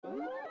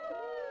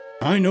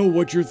I know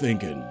what you're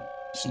thinking.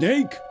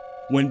 Snake?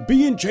 When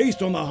being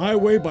chased on the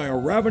highway by a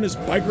ravenous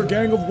biker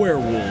gang of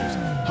werewolves,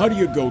 how do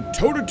you go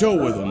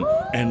toe-to-toe with them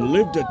and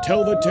live to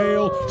tell the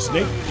tale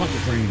Snake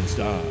Pontchartrain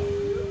style?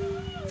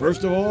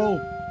 First of all,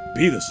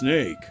 be the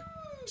snake.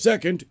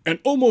 Second, and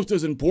almost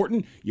as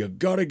important, you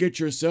gotta get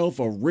yourself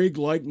a rig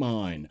like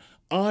mine.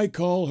 I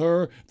call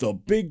her the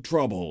Big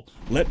Trouble.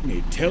 Let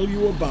me tell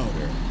you about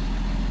her.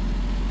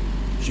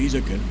 She's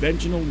a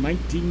conventional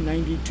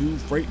 1992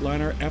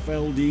 Freightliner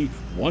FLD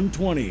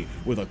 120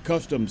 with a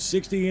custom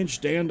 60-inch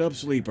stand-up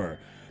sleeper.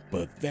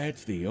 But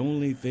that's the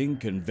only thing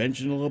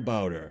conventional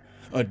about her.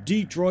 A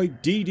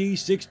Detroit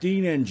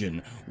DD16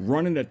 engine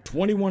running at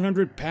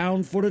 2,100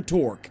 pound-foot of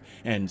torque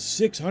and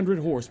 600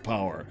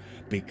 horsepower,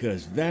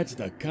 because that's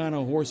the kind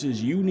of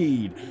horses you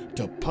need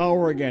to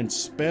power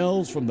against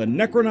spells from the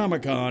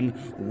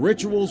Necronomicon,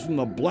 rituals from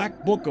the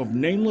Black Book of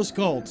Nameless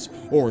Cults,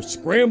 or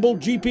scrambled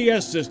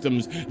GPS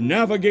systems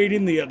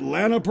navigating the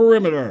Atlanta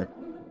perimeter.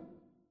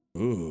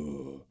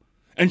 Ooh.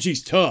 And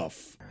she's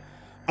tough.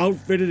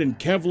 Outfitted in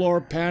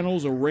Kevlar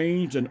panels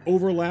arranged and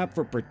overlap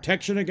for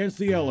protection against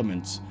the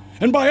elements.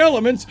 And by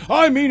elements,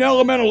 I mean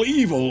elemental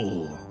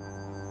evil.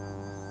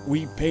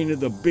 We painted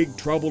the Big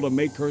Trouble to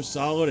make her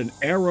solid and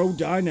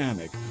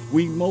aerodynamic.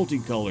 We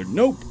multicolored,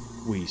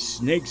 we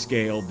snake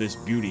scaled this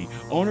beauty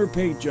on her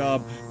paint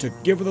job to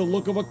give her the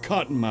look of a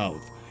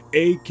cottonmouth,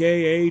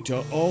 a.k.a.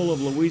 to all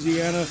of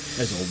Louisiana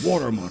as a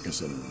water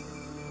moccasin.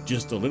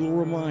 Just a little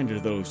reminder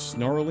to those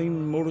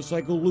snarling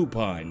motorcycle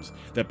lupines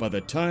that by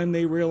the time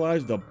they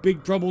realize the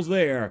Big Trouble's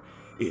there,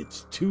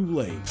 it's too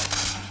late.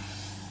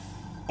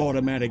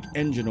 Automatic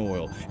engine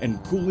oil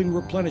and cooling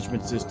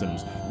replenishment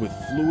systems with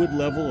fluid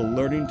level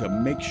alerting to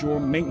make sure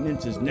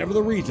maintenance is never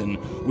the reason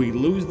we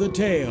lose the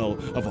tail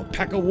of a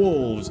pack of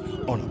wolves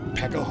on a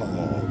pack of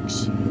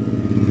hogs.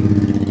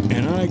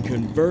 And I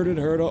converted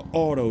her to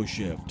auto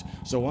shift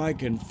so I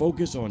can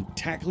focus on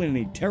tackling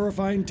any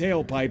terrifying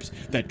tailpipes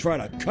that try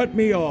to cut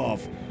me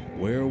off.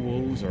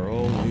 Werewolves are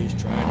always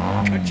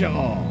trying to cut you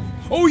off.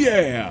 Oh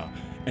yeah!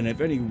 And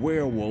if any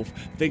werewolf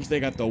thinks they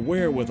got the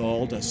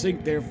wherewithal to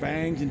sink their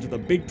fangs into the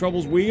Big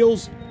Trouble's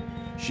wheels,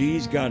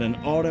 she's got an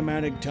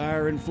automatic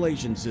tire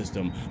inflation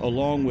system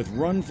along with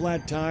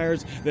run-flat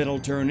tires that'll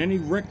turn any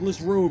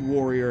reckless road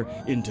warrior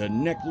into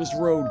necklace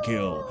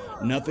roadkill.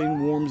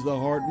 Nothing warms the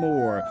heart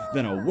more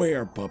than a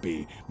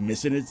werepuppy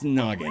missing its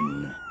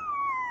noggin.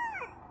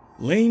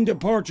 Lane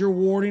departure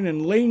warning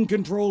and lane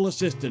control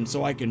assistance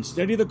so I can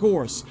steady the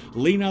course,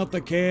 lean out the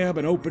cab,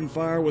 and open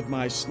fire with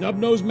my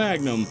snub-nosed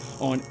Magnum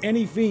on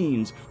any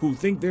fiends who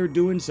think they're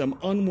doing some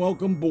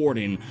unwelcome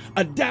boarding.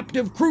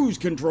 Adaptive cruise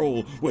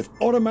control with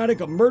automatic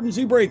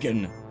emergency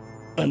braking.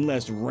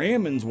 Unless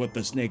ramming's what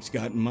the snake's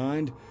got in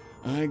mind,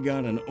 I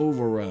got an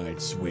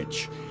override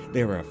switch.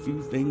 There are a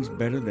few things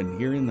better than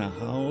hearing the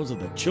howls of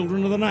the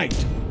children of the night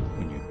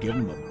when you give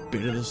them a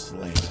bit of the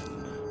slam.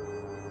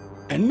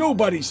 And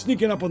nobody's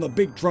sneaking up on the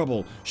Big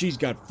Trouble. She's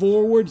got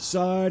forward,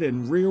 side,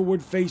 and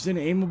rearward facing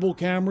aimable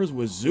cameras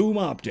with zoom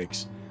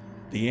optics.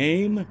 The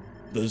aim,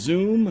 the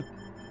zoom,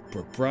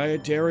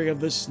 proprietary of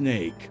the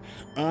snake.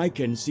 I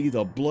can see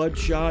the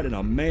bloodshot in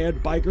a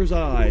mad biker's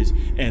eyes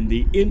and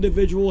the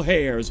individual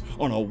hairs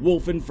on a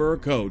wolf in fur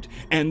coat.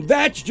 And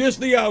that's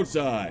just the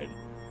outside.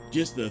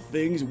 Just the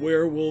things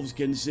werewolves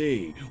can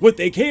see. What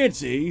they can't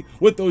see,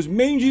 what those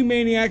mangy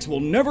maniacs will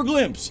never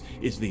glimpse,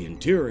 is the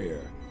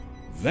interior.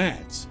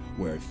 That's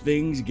where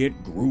things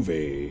get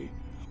groovy.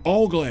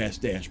 All glass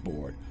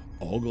dashboard,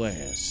 all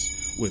glass,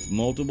 with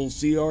multiple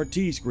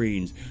CRT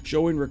screens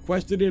showing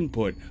requested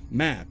input,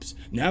 maps,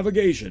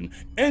 navigation,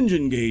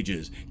 engine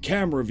gauges,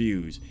 camera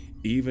views,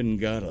 even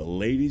got a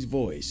lady's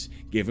voice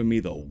giving me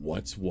the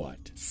what's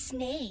what.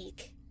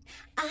 Snake,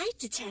 I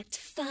detect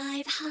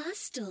 5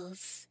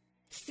 hostiles.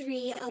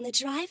 3 on the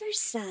driver's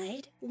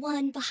side,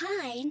 1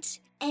 behind,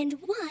 and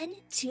 1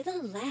 to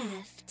the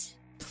left.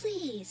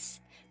 Please,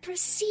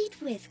 proceed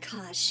with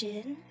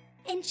caution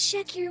and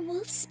check your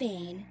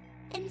wolfsbane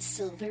and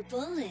silver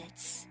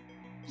bullets.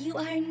 You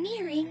are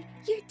nearing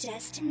your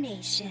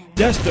destination.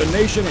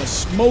 Destination, a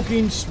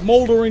smoking,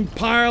 smoldering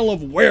pile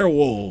of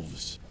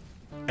werewolves.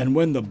 And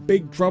when the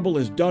Big Trouble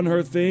has done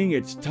her thing,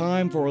 it's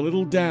time for a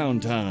little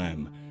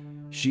downtime.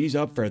 She's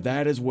up for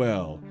that as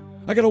well.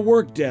 I got a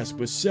work desk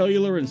with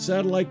cellular and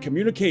satellite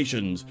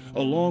communications,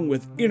 along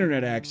with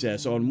internet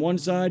access on one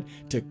side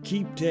to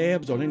keep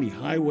tabs on any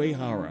highway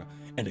horror,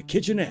 and a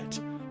kitchenette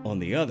on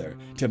the other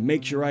to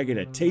make sure I get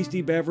a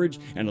tasty beverage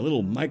and a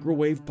little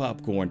microwave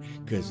popcorn,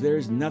 'cause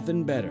there's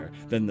nothing better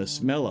than the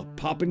smell of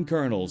poppin'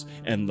 kernels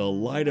and the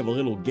light of a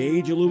little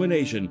gauge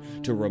illumination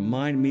to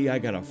remind me I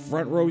got a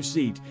front row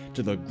seat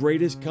to the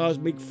greatest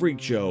cosmic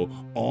freak show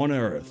on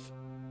Earth.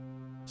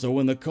 So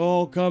when the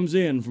call comes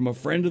in from a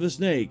friend of the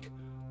snake,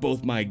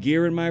 both my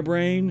gear and my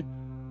brain,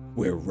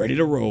 we're ready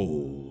to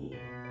roll.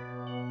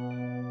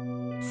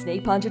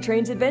 Snake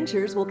Pontchartrain's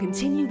adventures will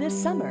continue this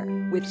summer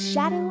with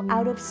Shadow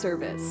Out of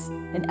Service,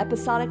 an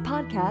episodic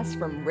podcast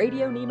from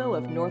Radio Nemo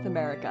of North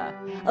America,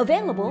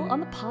 available on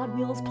the Pod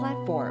Wheels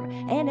platform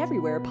and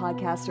everywhere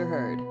podcasts are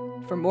heard.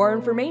 For more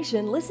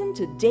information, listen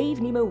to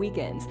Dave Nemo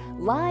Weekends,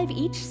 live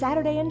each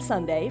Saturday and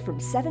Sunday from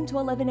 7 to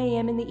 11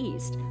 a.m. in the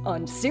East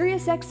on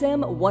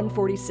SiriusXM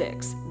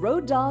 146,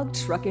 Road Dog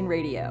Truckin'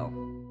 Radio.